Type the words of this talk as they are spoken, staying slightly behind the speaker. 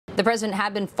The president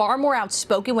had been far more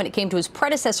outspoken when it came to his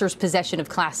predecessor's possession of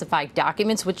classified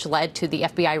documents, which led to the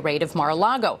FBI raid of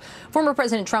Mar-a-Lago. Former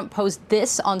President Trump posed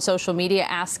this on social media,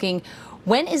 asking,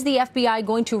 when is the FBI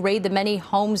going to raid the many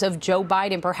homes of Joe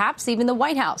Biden, perhaps even the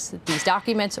White House? These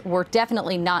documents were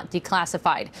definitely not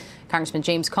declassified. Congressman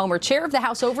James Comer, chair of the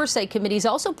House Oversight Committee, is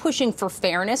also pushing for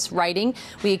fairness, writing,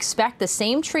 we expect the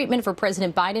same treatment for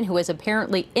President Biden, who has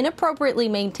apparently inappropriately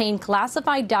maintained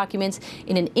classified documents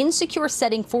in an insecure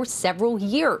setting for several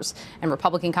years. And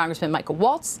Republican Congressman Michael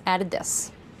Waltz added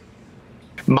this.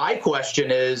 My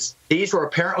question is, these were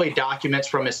apparently documents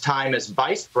from his time as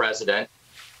vice president.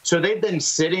 So they've been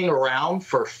sitting around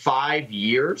for 5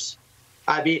 years.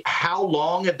 I mean, how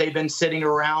long have they been sitting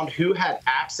around? Who had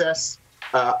access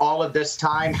all of this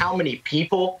time? How many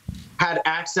people had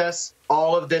access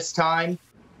all of this time?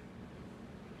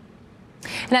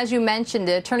 And as you mentioned,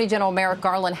 Attorney General Merrick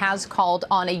Garland has called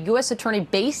on a U.S. attorney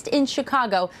based in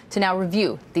Chicago to now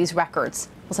review these records.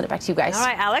 We'll send it back to you guys. All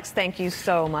right, Alex, thank you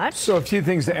so much. So a few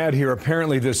things to add here.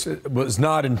 Apparently, this was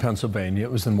not in Pennsylvania.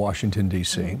 It was in Washington,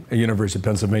 D.C. A University of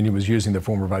Pennsylvania was using the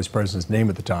former vice president's name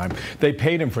at the time. They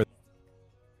paid him for.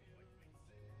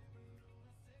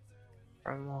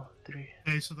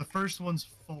 Okay, so the first one's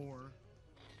 4.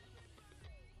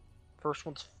 First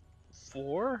one's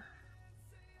 4?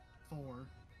 4.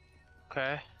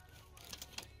 Okay.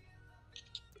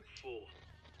 4.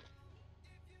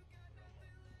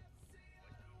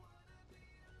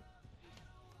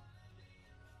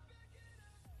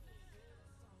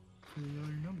 What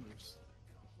are your numbers?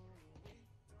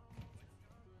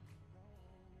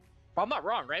 Well, I'm not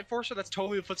wrong, right, Forster? That's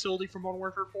totally a facility from Modern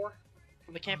Warfare 4?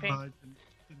 From the campaign? Didn't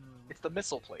really It's the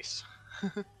missile place.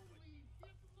 Come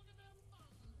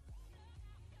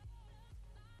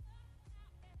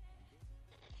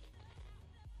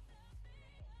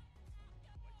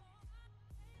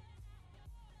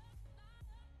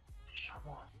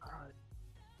on, God.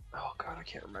 Oh God, I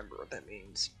can't remember what that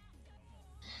means.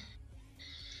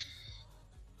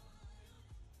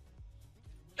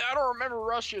 I don't remember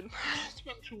Russian. It's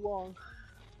been too long.